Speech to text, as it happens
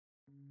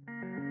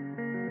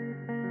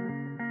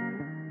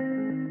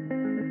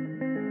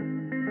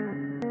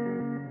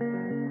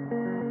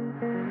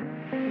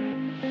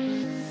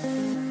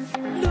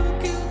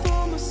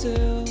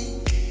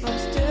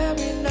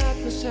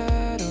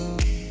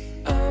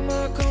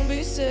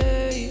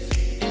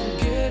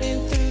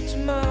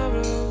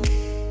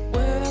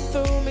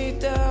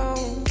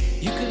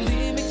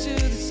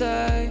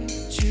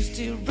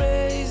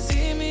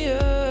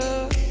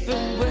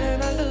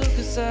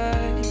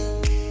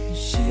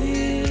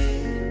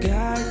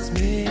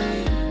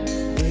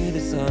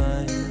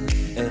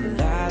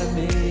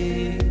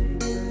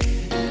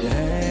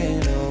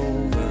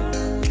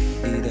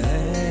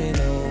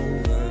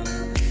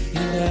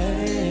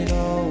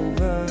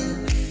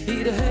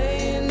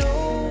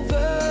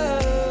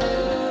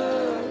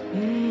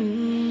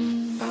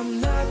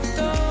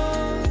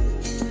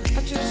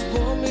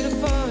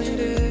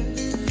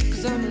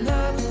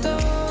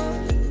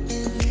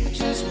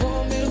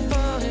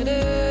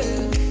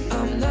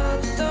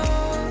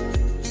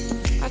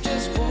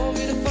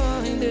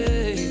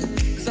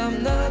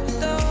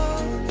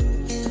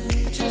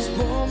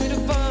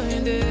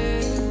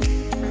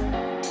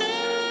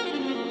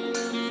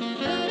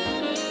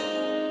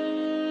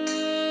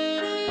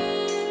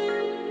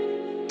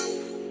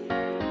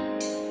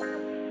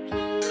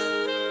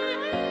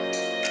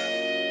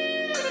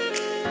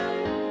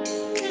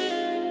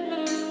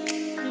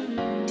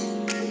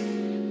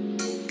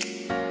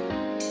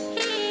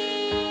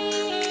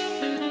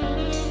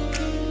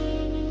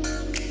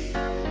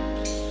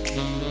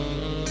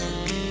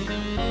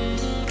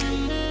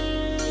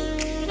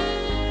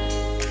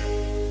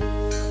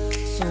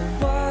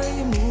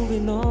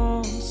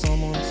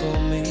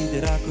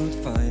could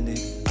find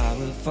it, I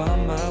will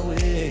find my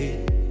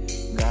way.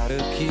 Gotta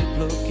keep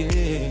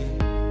looking.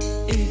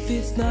 If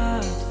it's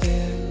not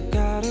fair,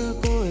 gotta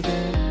go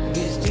again.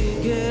 Wish to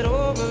get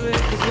over it,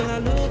 cause when I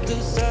look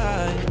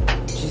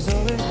aside, she's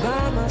always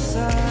by my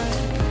side.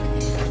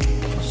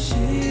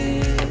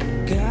 She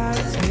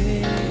guides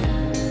me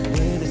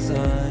with the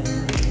sun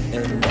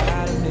and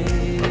light of me.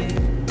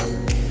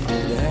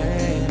 It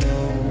ain't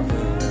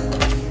over,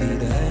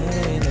 it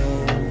ain't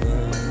over,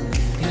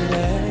 it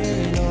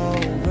ain't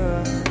over,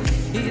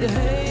 it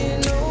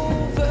ain't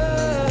over.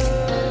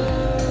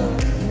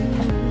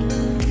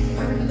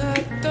 I'm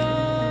not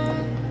done,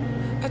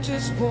 I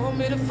just want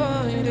me to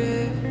find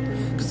it.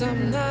 Cause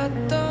I'm not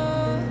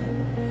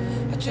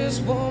done, I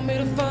just want me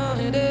to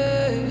find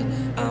it.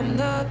 I'm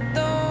not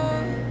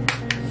done,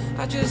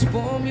 I just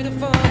want me to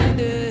find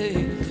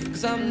it.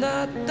 Cause I'm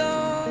not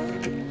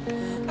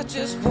done, I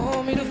just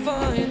want me to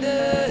find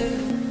it.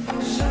 I'm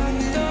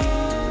not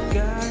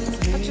done,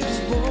 I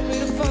just want me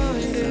to find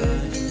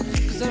it.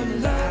 Cause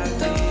I'm not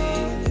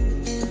done,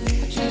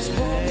 I just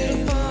want me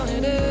to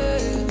find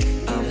it.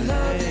 I'm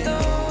not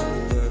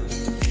done,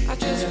 I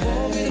just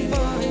want me to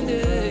find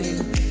it.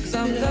 Cause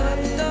I'm not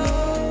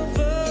done,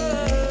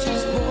 I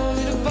just want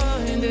me to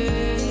find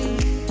it.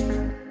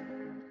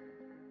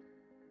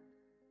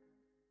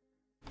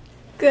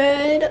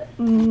 Good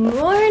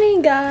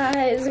morning,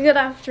 guys. Good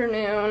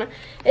afternoon.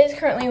 It is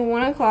currently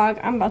 1 o'clock.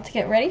 I'm about to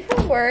get ready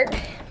for work.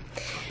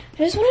 I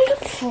just wanted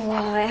to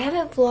vlog. I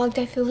haven't vlogged,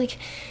 I feel like,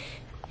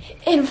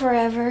 in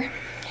forever.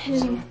 It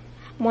is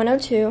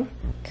 1:02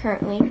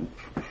 currently.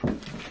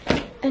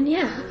 And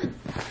yeah,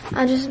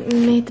 I just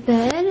made the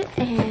bed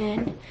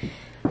and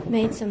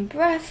made some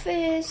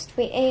breakfast.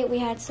 We ate. We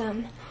had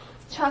some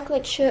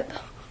chocolate chip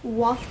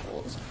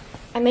waffles.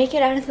 I make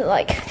it out of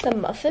the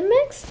muffin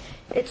mix.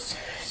 It's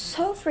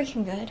so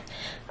freaking good.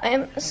 I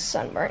am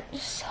sunburnt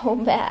so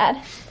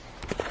bad.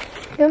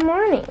 Good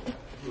morning.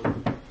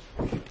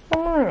 Good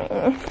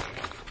morning.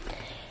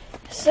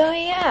 So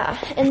yeah,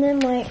 and then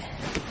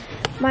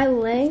my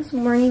legs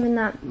weren't even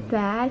that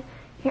bad.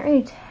 Can't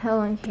really tell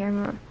on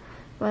camera,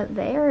 but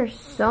they are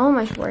so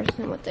much worse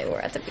than what they were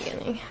at the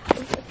beginning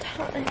of the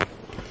time.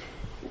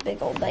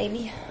 Big old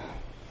baby.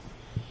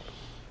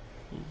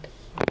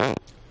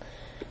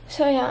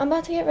 So yeah, I'm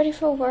about to get ready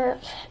for work,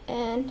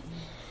 and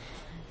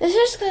this is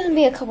just going to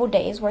be a couple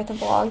days worth of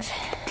vlogs,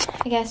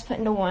 I guess, put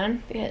into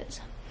one, because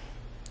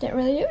I didn't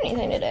really do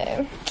anything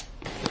today.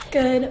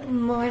 Good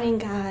morning,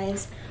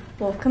 guys.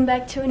 Welcome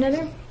back to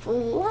another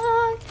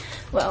vlog.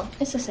 Well,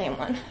 it's the same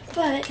one,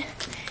 but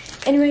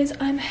anyways,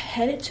 I'm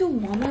headed to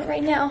Walmart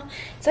right now.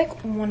 It's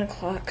like 1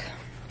 o'clock,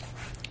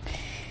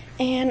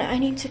 and I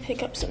need to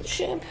pick up some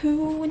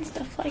shampoo and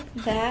stuff like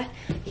that.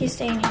 He's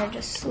staying here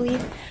to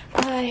sleep.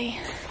 I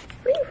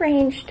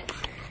rearranged,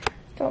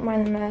 don't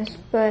mind the mess,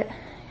 but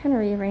kind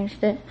of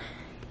rearranged it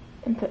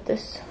and put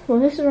this. Well,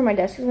 this is where my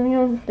desk is gonna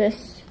go.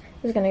 This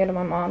is gonna go to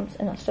my mom's,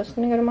 and that's just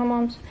gonna go to my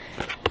mom's.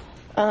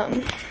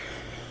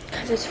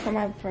 Cause it's for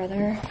my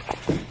brother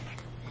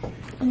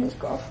and his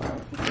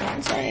girlfriend,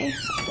 fiance.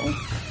 Something.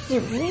 Does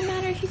it really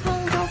matter if you call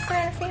him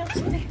girlfriend or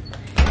fiance?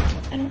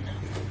 I don't know.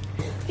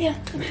 But yeah,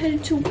 I'm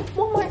headed to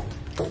Walmart.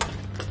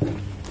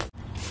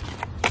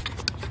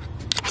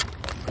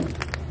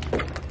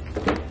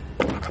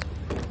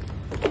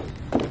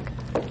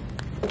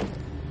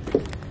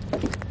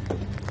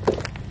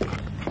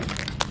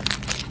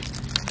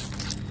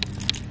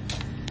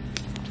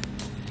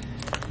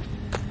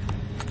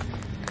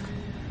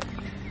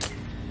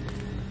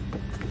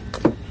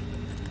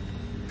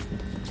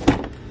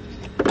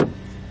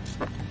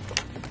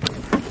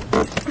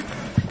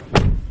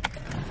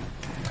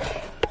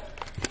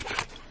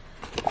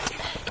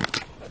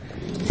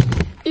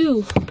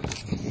 Ooh,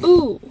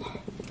 ooh,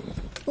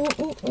 ooh,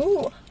 ooh,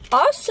 ooh.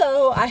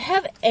 Also, I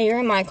have air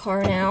in my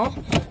car now.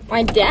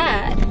 My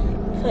dad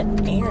put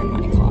air in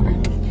my car.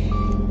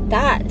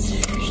 That's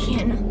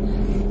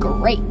freaking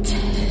great.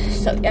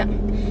 So yeah,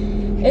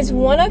 it's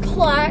 1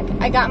 o'clock.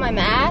 I got my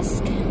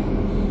mask.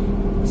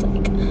 It's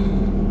like,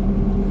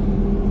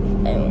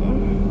 boom.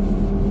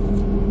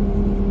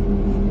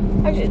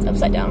 Actually, it's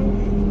upside down.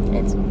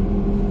 It's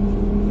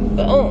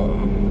boom.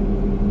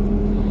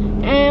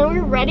 And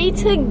we're ready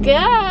to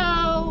go.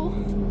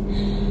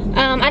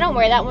 I don't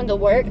wear that one to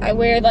work. I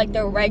wear like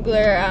the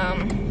regular,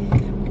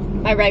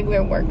 my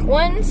regular work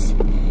ones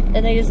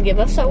that they just give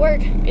us at work,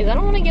 because I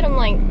don't want to get them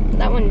like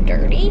that one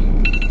dirty.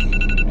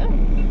 Oh,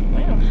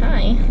 wow,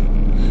 hi.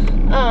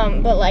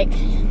 But like,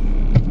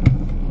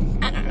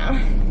 I don't know.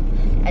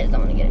 I just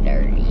don't want to get it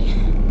dirty.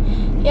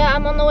 Yeah,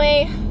 I'm on the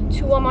way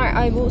to Walmart.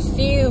 I will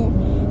see you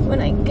when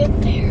I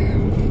get there.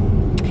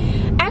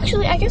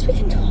 Actually, I guess we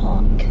can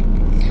talk.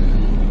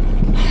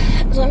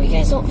 As long as you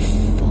guys don't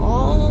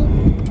fall.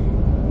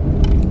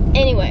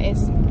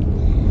 Anyways,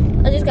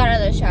 I just got out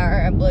of the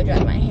shower. I blow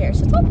dried my hair,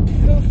 so it's all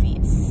poofy.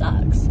 It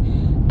sucks.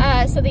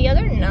 So the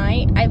other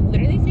night, I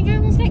literally think I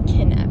almost got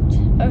kidnapped.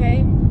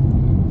 Okay,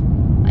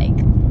 like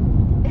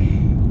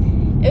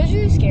it was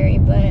really scary,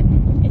 but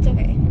it's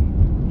okay.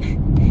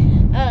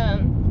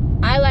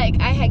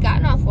 I had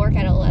gotten off work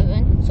at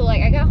 11. So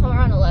like I got home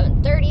around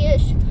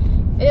 11:30ish.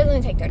 It doesn't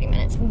even take 30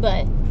 minutes,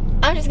 but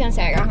I'm just gonna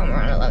say I got home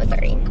around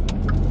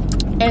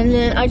 11:30. And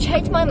then I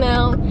checked my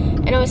mail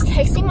and I was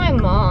texting my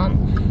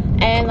mom,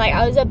 and like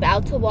I was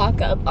about to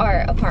walk up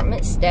our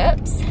apartment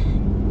steps,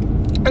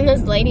 and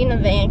this lady in a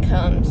van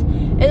comes,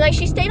 and like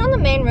she stayed on the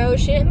main road.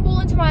 She didn't pull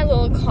into my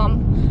little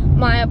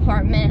my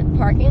apartment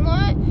parking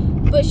lot,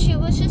 but she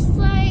was just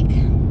like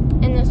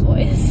in this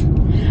voice,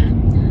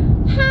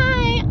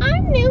 "Hi,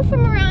 I'm new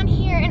from around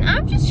here and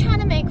I'm just trying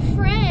to make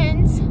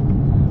friends."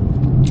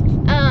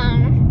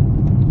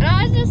 And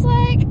I was just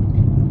like,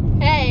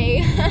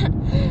 hey,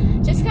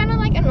 just kind of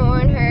like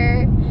ignoring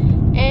her.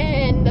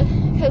 And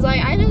cause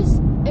like it was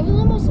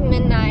almost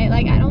midnight.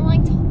 Like I don't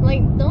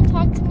don't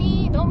talk to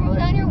me, don't roll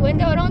down your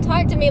window, don't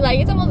talk to me, like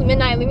it's almost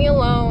midnight, leave me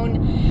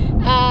alone.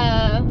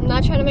 I'm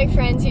not trying to make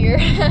friends here.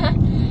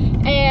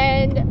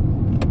 And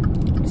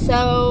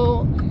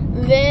so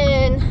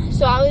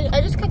I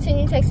just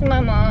continued texting my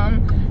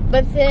mom,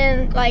 but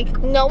then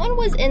like no one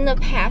was in the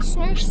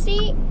passenger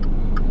seat,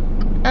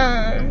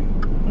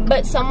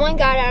 but someone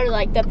got out of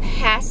like the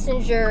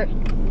passenger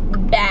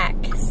back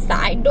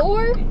side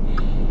door,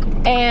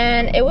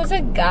 and it was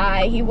a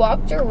guy. He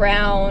walked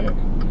around,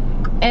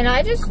 and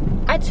I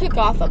took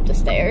off up the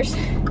stairs.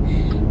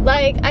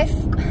 Like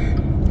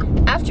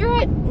after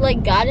I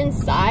like got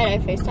inside, I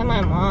FaceTimed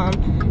my mom,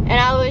 and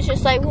I was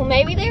just like, well,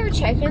 maybe they were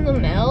checking the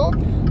mail,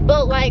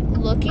 but like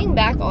looking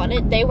back on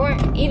it, they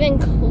weren't even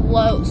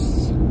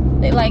close.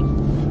 They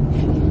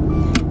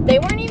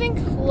weren't even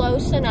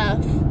close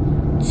enough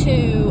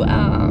to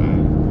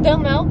the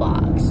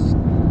mailbox.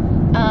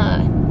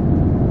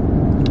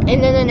 And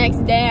then the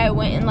next day I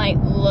went and like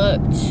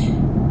looked.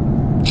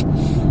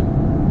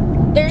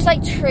 There's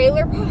like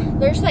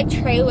trailers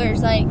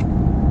like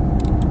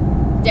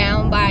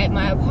down by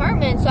my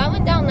apartment, so I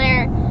went down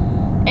there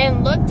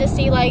and looked to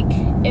see like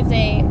if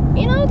they,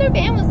 you know, their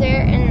van was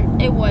there,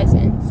 and it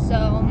wasn't.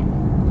 So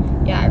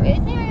yeah, I really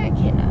think I got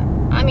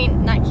kidnapped. I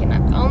mean, not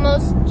kidnapped,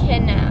 almost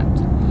kidnapped,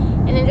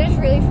 and it just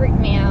really freaked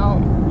me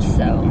out.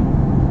 So,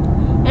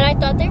 and I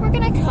thought they were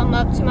gonna come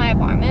up to my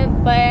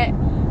apartment, but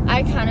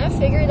I kind of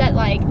figured that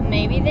like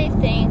maybe they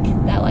think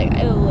that like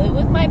I live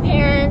with my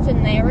parents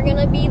and they were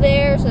gonna be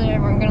there, so they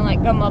weren't gonna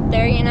like come up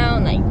there, you know,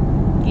 and like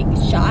get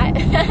shot.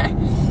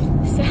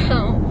 So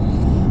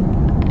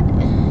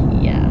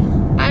yeah,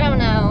 I don't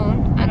know.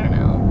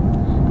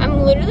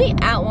 I'm literally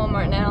at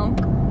Walmart now.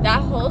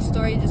 That whole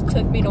story just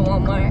took me to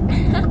Walmart.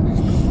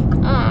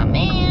 Aw,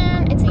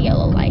 man, it's a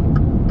yellow light.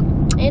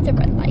 It's a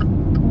red light.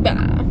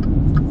 Bah.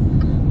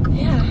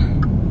 Yeah.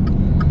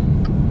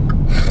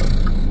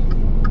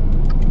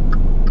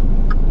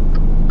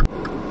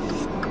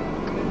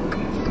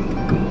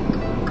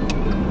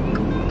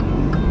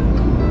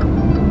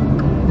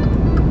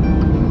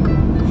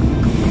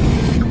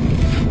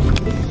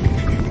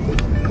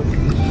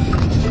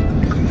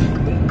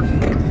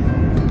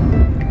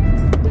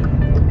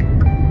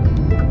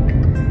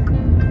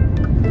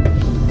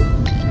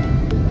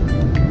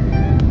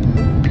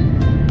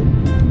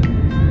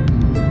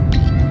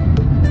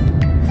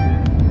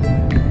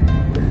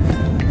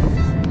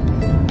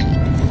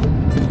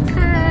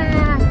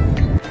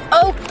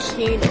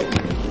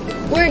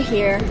 We're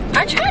here.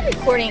 I tried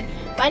recording,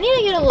 but I need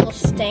to get a little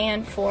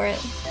stand for it.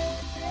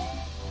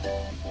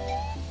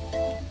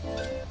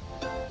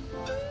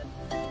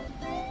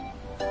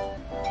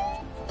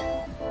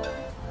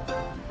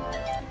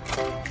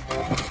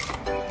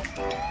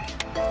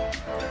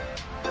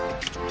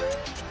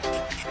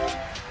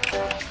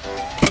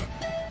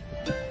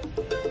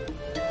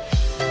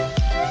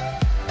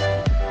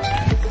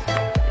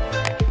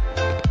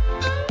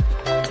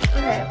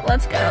 Okay,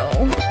 let's go.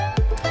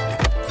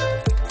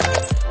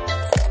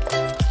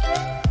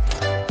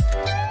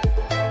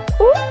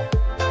 Ooh.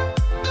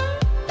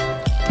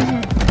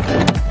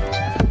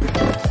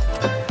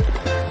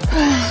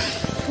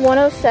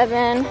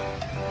 107.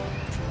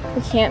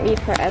 We can't be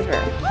forever.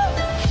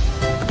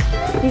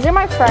 These are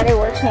my Friday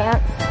work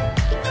pants.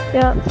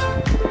 Yep.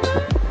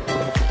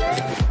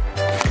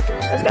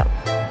 Let's go.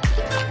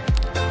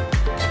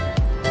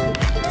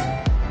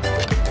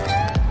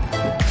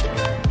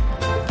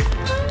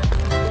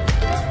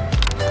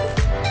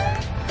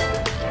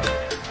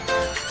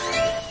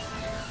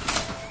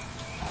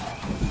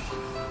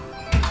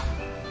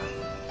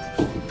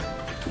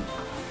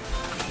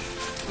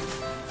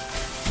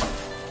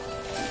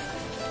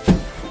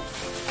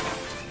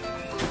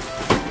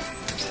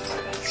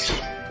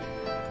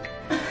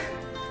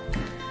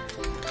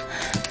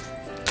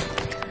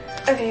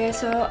 Okay,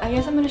 so I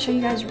guess I'm gonna show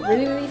you guys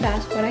really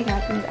fast what I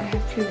got because I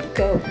have to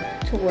go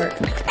to work.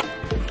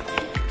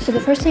 So the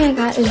first thing I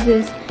got is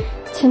this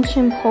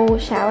tension pole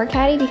shower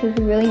caddy because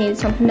we really needed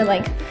something to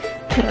like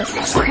put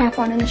this crap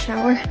on in the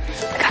shower.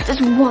 I got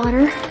this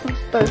water, I was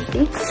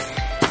thirsty.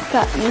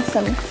 Got me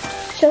some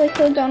chili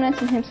filled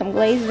donuts and him some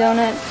glazed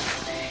donuts.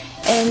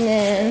 And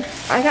then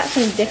I got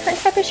some different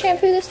type of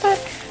shampoo this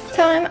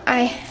time.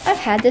 I've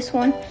had this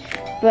one,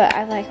 but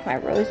I like my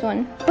rose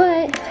one.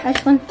 But I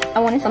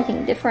wanted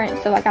something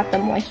different, so I got the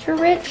Moisture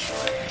Rich.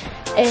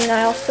 And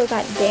I also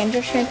got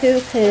dandruff shampoo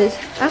because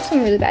I have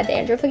some really bad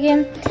dandruff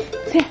again.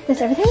 So yeah,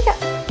 that's everything I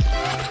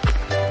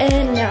got.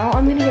 And now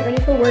I'm gonna get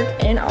ready for work,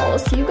 and I'll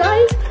see you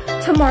guys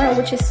tomorrow,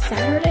 which is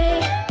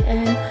Saturday.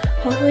 And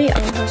hopefully I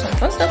will have some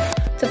fun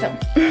stuff to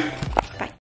film.